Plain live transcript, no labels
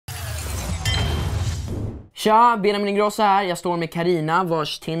Tja, Benjamin Ingrosso här. Jag står med Carina,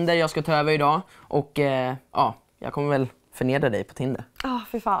 vars Tinder jag ska ta över idag. Och ja, jag kommer väl förnedra dig på Tinder.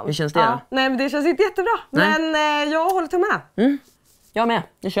 Fy fan. Hur känns det då? Nej, men det känns inte jättebra. Nej. Men jag håller tummarna. Jag med,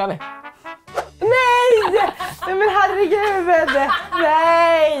 nu kör vi. Nej! Men herregud!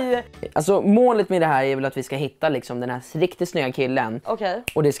 Nej! Alltså målet med det här är väl att vi ska hitta liksom den här riktigt snygga killen. Okej.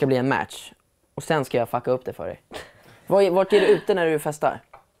 Och det ska bli en match. Och sen ska jag fucka upp det för dig. Vart är du ute när du festar?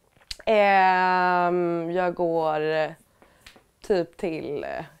 Jag går typ till...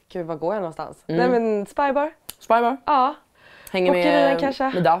 Gud, var går jag någonstans? Nej, men Spybar. Spybar? Ja. Hänger Carinas kanske.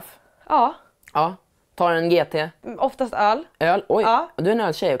 Med Duff? Ja. Ja. Tar en GT? Oftast öl. Öl? Oj, Ja. Du är en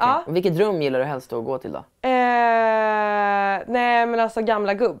öltjej, okej. Ja. Och vilket rum gillar du helst att gå till då? Nej, men alltså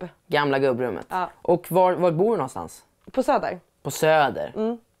gamla gubb. Gamla gubbrummet. Ja. Och var bor du någonstans? På Söder. På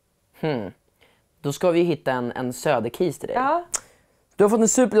Söder? Då ska vi hitta en söderkis till dig. Ja. Du har fått en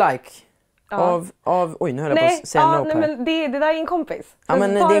superlike. Ja. Av oj, nu höll jag på att säga nej, men det där är en kompis. Ja,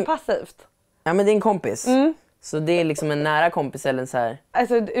 men ta det- det passivt. Ja, men det är en kompis. Så det är liksom en nära kompis eller en så här.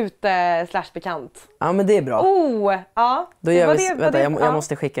 Alltså ute / bekant. Ja, men det är bra. Ja. Då gör Var vi, det- var vänta, det- jag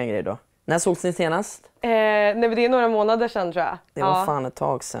måste skicka en grej då. När sågs ni senast? Nej, men det är några månader sedan tror jag. Det var fan ett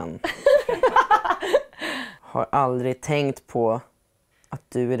tag sedan. Har aldrig tänkt på att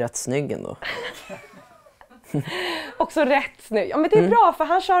du är rätt snygg ändå. Också rätt snygg. Ja, men det är bra för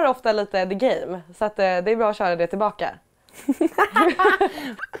han kör ofta lite the game. Så att det är bra att köra det tillbaka.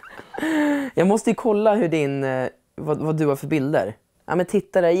 Jag måste ju kolla hur vad du har för bilder. Ja, men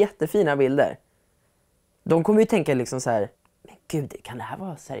titta, det är jättefina bilder. De kommer ju tänka liksom så här, men gud, kan det här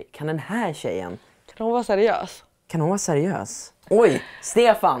vara kan den här tjejen, Kan hon vara seriös? kan hon vara seriös? Oj,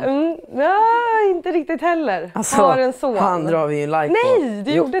 Stefan! Nej, inte riktigt heller. Alltså, Har en son. han drar vi ju en like på. Nej,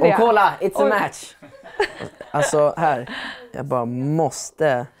 du gjorde det. Och kolla, it's a Oj. match. Alltså här, jag bara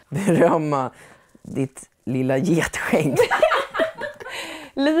måste berömma ditt lilla getskägg.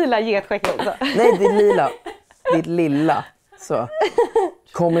 Lila getskägg också. Nej, ditt lila. Ditt lilla. Så.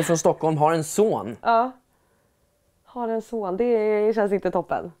 Kommer från Stockholm, har en son. Ja. Har en son, det känns inte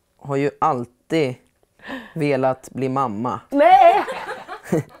toppen. Har ju alltid velat bli mamma. Nej!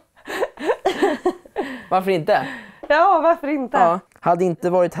 Varför inte? Ja, varför inte? Ja. Hade inte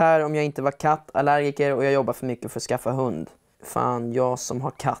varit här om jag inte var kattallergiker och jag jobbar för mycket för att skaffa hund. Fan, jag som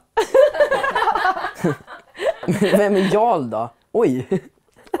har katt. Vem är Jarl då? Oj.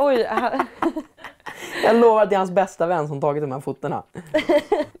 Oj. Jag lovar att det är hans bästa vän som tagit de här fotona.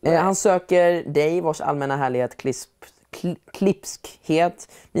 Han söker dig vars allmänna härlighet,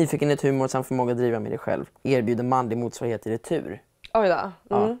 klipskhet, nyfikenhet, humor samt förmåga att driva med dig själv. Erbjuder manlig motsvarighet i retur. Oj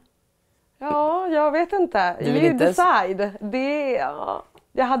då. Ja, jag vet inte. Du vill You inte- decide.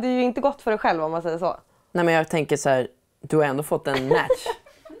 Jag hade ju inte gått för det själv om man säger så. Nej, men jag tänker så här, du har ändå fått en match.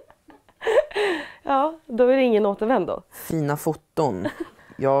 Ja, då är det ingen återvändo. Fina foton.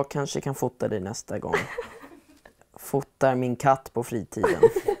 Jag kanske kan fota dig nästa gång. Fotar min katt på fritiden.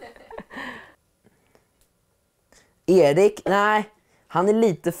 Erik, nej. Han är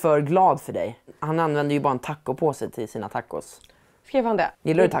lite för glad för dig. Han använder ju bara en tacopåse till sina tacos. Skrev han det?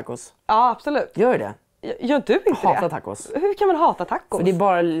 Gillar du tacos? Ja, absolut. Gör det? Gör du inte Hatar det? tacos. Hur kan man hata tacos? För det är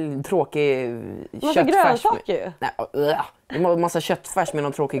bara tråkig Massa köttfärs. grönsaker ju. Nej, det är massa köttfärs med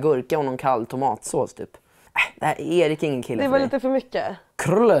någon tråkig gurka och någon kall tomatsås typ. Det här är Erik ingen kille Det för var dig. lite för mycket.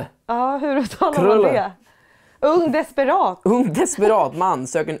 Krulle. Ja, hur uttalar man Krulle. det? Ung desperat. Ung desperat man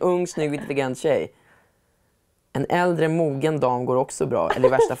söker en ung, snygg, intelligent tjej. En äldre, mogen dam går också bra. Eller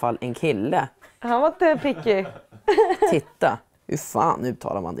i värsta fall en kille. Han var inte picky. Titta. Hur fan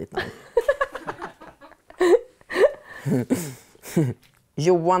uttalar man ditt namn?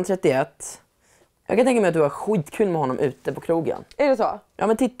 Johan 31. Jag kan tänka mig att du har skitkul med honom ute på krogen. Är det så? Ja,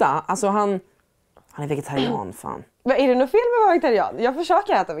 men titta. Alltså han är vegetarian, fan. Men är det något fel med att vara vegetarian? Jag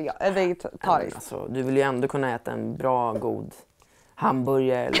försöker äta vegetariskt. Alltså, du vill ju ändå kunna äta en bra, god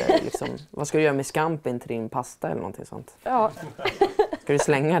hamburgare eller liksom... Vad ska du göra med scampin till din pasta eller någonting sånt? Ja. Ska du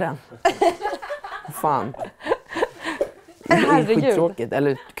slänga den? Fan. Det är Herregud. skittråkigt. Eller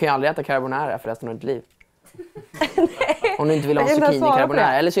du kan ju aldrig äta carbonara för resten av ditt liv. Nej. Om du inte vill ha Jag kan inte zucchini svara på carbonara.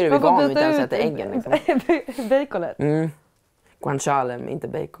 det. Eller så är du Man får vegan och byta inte ens ut äter äggen. Liksom. Baconet. Guanciale, men inte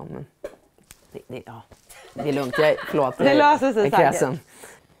bacon. Men det är lugnt. Förlåt. Det löser sig jag är kräsen.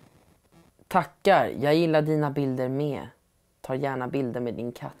 Tackar. Jag gillar dina bilder med. Tar gärna bilder med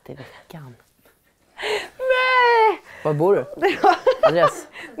din katt i veckan. Nej! Var bor du? Adress?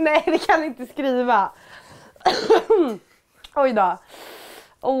 Nej, det kan inte skriva. Oj då.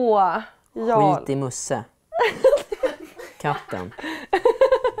 Åh, ja. Skit i Musse. Katten.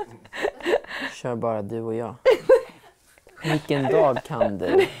 Kör bara du och jag. Vilken dag kan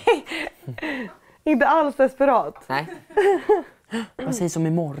du? Inte alls desperat. Nej. Vad sägs om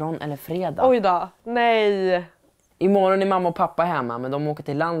imorgon eller fredag? Oj då, nej. Imorgon är mamma och pappa hemma, men de åker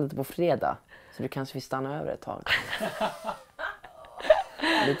till landet på fredag. Så du kanske vill stanna över ett tag.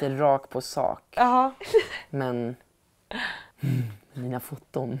 Lite rak på sak. Jaha. Men... mina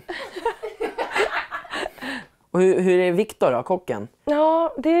foton. Och hur är Viktor då, kocken?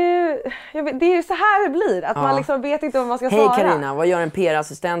 Ja, det är ju så här det blir. Att man liksom vet inte vad man ska svara. Hej Carina, vad gör en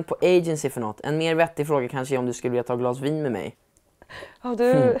PR-assistent på agency för något? En mer vettig fråga kanske är om du skulle vilja ta ett glas vin med mig. Ja,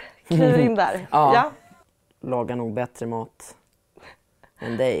 du kliver in där. Ja. Lagar nog bättre mat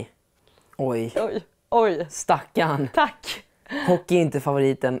än dig. Oj. Oj. Stackarn. Tack. Hockey är inte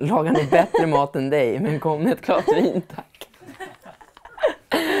favoriten. Lagar nog bättre mat än dig. Men kom med ett glas vin, tack.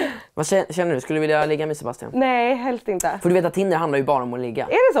 Vad känner du? Skulle du vilja ligga med Sebastian? Nej, helst inte. För du vet att Tinder handlar ju bara om att ligga.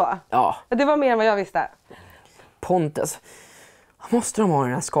 Är det så? Ja. Det var mer än vad jag visste. Pontus. Måste de ha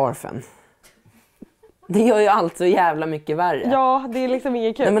den här scarfen? Det gör ju allt så jävla mycket värre. Ja, det är liksom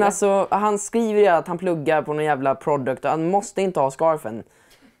inget kul. Nej, men alltså, han skriver ju att han pluggar på någon jävla product och han måste inte ha scarfen.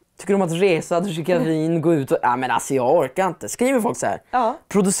 Tycker om att resa, dricka vin, gå ut och... Ja, men alltså jag orkar inte. Skriver folk så här. Ja.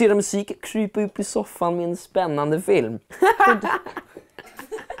 Producera musik, krypa upp i soffan med en spännande film.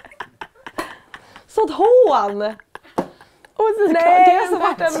 Sånt hån! Nej, det har så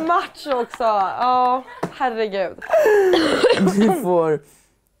varit en match också. Ja, herregud. Du får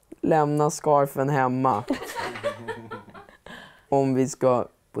lämna scarfen hemma. Om vi ska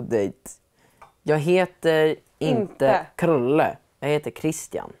på dejt. Jag heter inte Krulle. Jag heter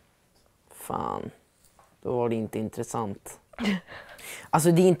Christian. Fan, då var det inte intressant.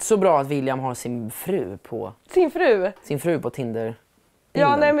 Alltså det är inte så bra att William har sin fru på... Sin fru på Tinder.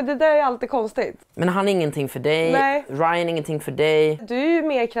 Ja, nej men det där är alltid konstigt. Men han är ingenting för dig. Nej. Ryan är ingenting för dig. Du är ju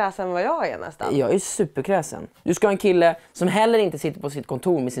mer kräsen än vad jag är nästan. Jag är superkräsen. Du ska ha en kille som heller inte sitter på sitt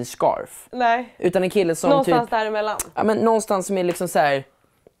kontor med sin scarf. Nej. Utan en kille som någonstans typ... däremellan. Ja, men någonstans som är liksom så här.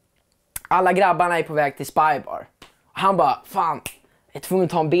 Alla grabbarna är på väg till Spybar. Han bara, fan, jag är tvungen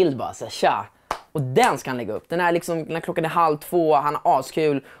att ta en bild bara, så här, tja. Och den ska han lägga upp. Den är liksom, när klockan är 1:30, han har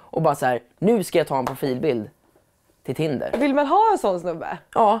askul. Och bara så här, nu ska jag ta en profilbild till Tinder. Vill man ha en sån snubbe?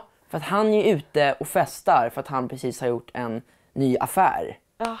 Ja, för att han är ute och festar för att han precis har gjort en ny affär.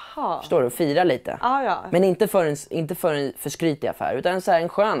 Jaha. Förstår du? Fira lite. Ah, ja. Men inte för en för skrytig affär, utan så här en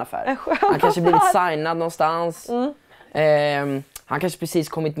skön affär. Han kanske blivit signad någonstans. Han kanske precis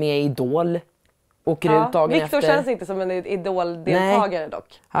kommit med i Idol. Åker ut dagen Viktor efter. känns inte som en Idol-deltagare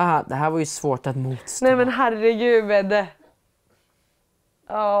dock. Haha, det här var ju svårt att motstå. Nej men herregud.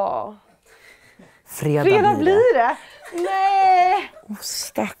 Ja. Fredag blir det. Nej.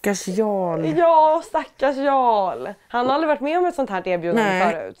 Stackars Jarl. Ja, stackars Jarl. Han har aldrig varit med om ett sånt här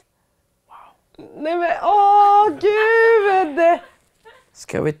erbjudande förut. Wow. Nej men, gud.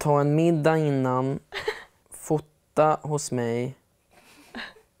 Ska vi ta en middag innan? Fota hos mig.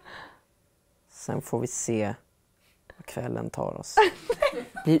 Sen får vi se vad kvällen tar oss.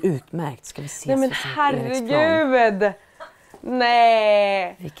 Det blir utmärkt. Ska vi ses? Nej men herregud.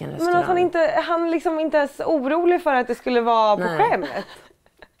 Nej. Vilken men att han liksom inte ens är orolig för att det skulle vara på skämt.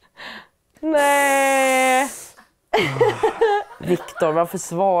 Nej. Viktor, varför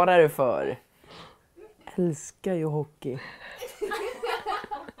svarar du för? Jag älskar ju hockey.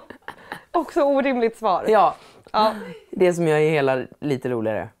 Också orimligt svar. Ja. Det som gör det hela lite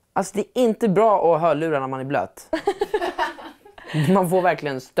roligare. Alltså det är inte bra att ha hörlurar när man är blöt. Man får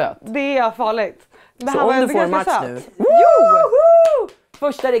verkligen stöt. Det är farligt. Men så om du får en match söt. nu. Jo!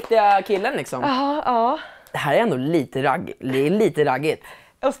 Första riktiga killen liksom. Ja. Det här är ändå lite raggigt.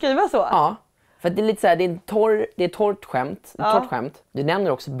 Att skriva så? Ja. För att det är lite så här, det är torrt skämt. Torrt skämt. Du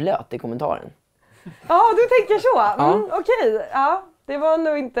nämner också blöt i kommentaren. Ja, du tänker så. Okej. Ja, det var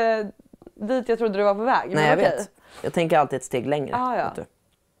nog inte dit jag trodde du var på väg. Nej, jag vet. Jag tänker alltid ett steg längre. Ja.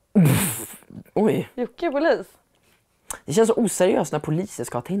 Oj. Jocke polis. Det känns så oseriöst när poliser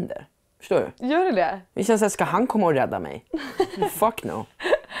ska ha Tinder. Förstår du? Gör det? Det känns att ska han komma och rädda mig? Fuck no.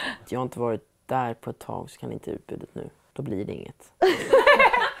 Jag har inte varit där på ett tag så kan inte utbudet nu. Då blir det inget.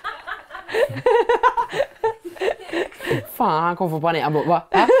 Fan, han kommer få panik. Han bara, va?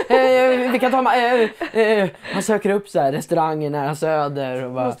 Vi kan ta han söker upp så här restauranger nära Söder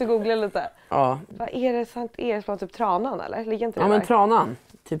och bara... Måste googla lite. Ja. Vad är det sant? Är det från typ Tranan eller? Ligger inte det men där? Tranan.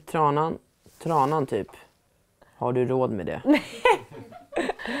 Typ Tranan typ. Har du råd med det? Nej.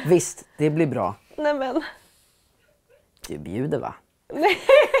 Visst, det blir bra. Nej men. Du bjuder va? Nej.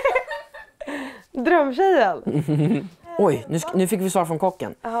 Drömtjejen. Oj, nu fick vi svar från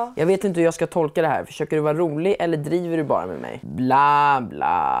kocken. Jag vet inte hur jag ska tolka det här. Försöker du vara rolig eller driver du bara med mig? Bla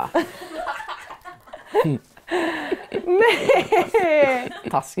bla. Nej!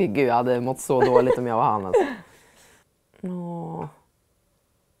 Taskig, gud, jag hade mått så dåligt om jag var han alltså. Åh.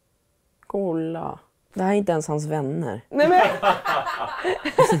 Kolla. Det här är inte ens hans vänner. Nej men...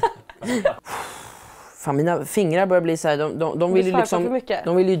 Fan, mina fingrar börjar bli så här, de vill ju liksom,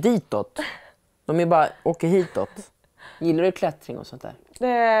 de vill ju ditåt. De är bara åker hitåt. Gillar du klättring och sånt där?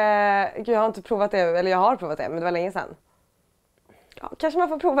 Gud, jag har inte provat det, eller jag har provat det, men det var länge sedan. Ja, kanske man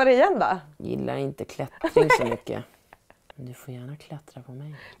får prova det igen då? Gillar inte klättring så mycket. Men du får gärna klättra på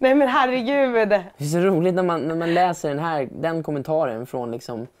mig. Nej men herregud! Det är så roligt när man läser den kommentaren från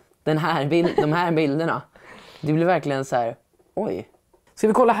liksom de här bilderna. Det blir verkligen så här, oj. Ska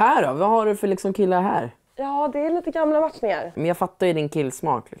vi kolla här då? Vad har du för liksom killar här? Ja, det är lite gamla matchningar. Men jag fattar ju din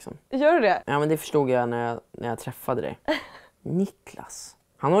killsmak liksom. Gör du det? Ja, men det förstod jag när jag träffade dig. Niklas.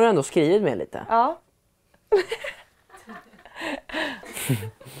 Han har ju ändå skrivit med lite. Ja.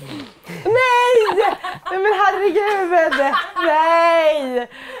 Nej! Nej men herregud! Nej!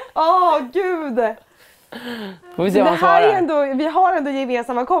 Åh gud! Får vi se Det vad han här är svarar. ändå, vi har ändå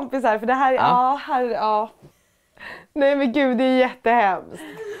gemensamma kompisar för det här, ja. Nej men gud, det är jättehemskt.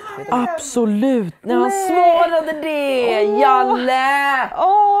 Absolut, när han svarade det! Jalle!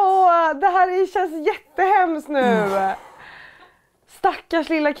 Det här känns jättehemskt nu. Stackars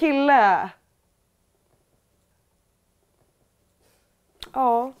lilla kille.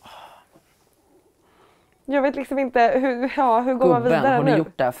 Ja. Jag vet liksom inte hur går man vidare nu? Har du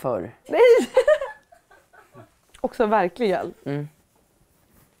gjort det här förr? Nej! Också verkligen.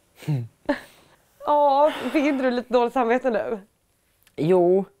 Fick inte du lite dåligt samvete nu?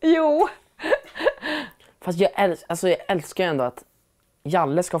 Jo. Jo. Fast jag älskar ju ändå att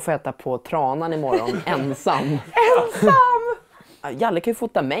Jalle ska få äta på tranan imorgon ensam. Ensam! Jalle kan ju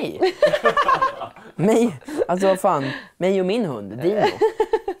fota mig. Mig? Alltså vad fan, mig och min hund, Dino.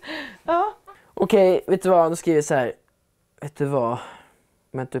 Ja. Okej, vet du vad? Då skriver jag så här. Vet du vad?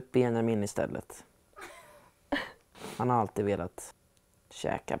 Mätt upp Benjamin istället. Han har alltid velat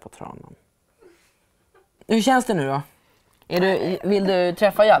käka på tranan. Hur känns det nu då? Vill du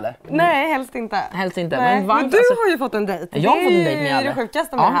träffa Jalle? Nej, helst inte. Helst inte. Nej. Men du har ju fått en dejt. Jag har fått en dejt med Jalle. Det är det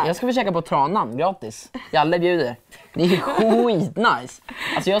sjukaste med det här. Jag ska få käka på tranan, gratis. Jalle bjuder. Det är skitnice.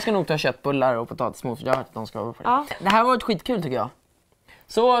 Alltså jag ska nog ta köttbullar och potatismos för jag vet att de ska vara på det. Ja. Det här var ett skitkul tycker jag.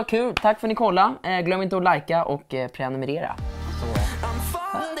 Så kul, tack för att ni kollade. Glöm inte att likea och prenumerera.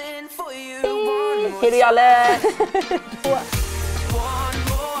 Hej då Jalle!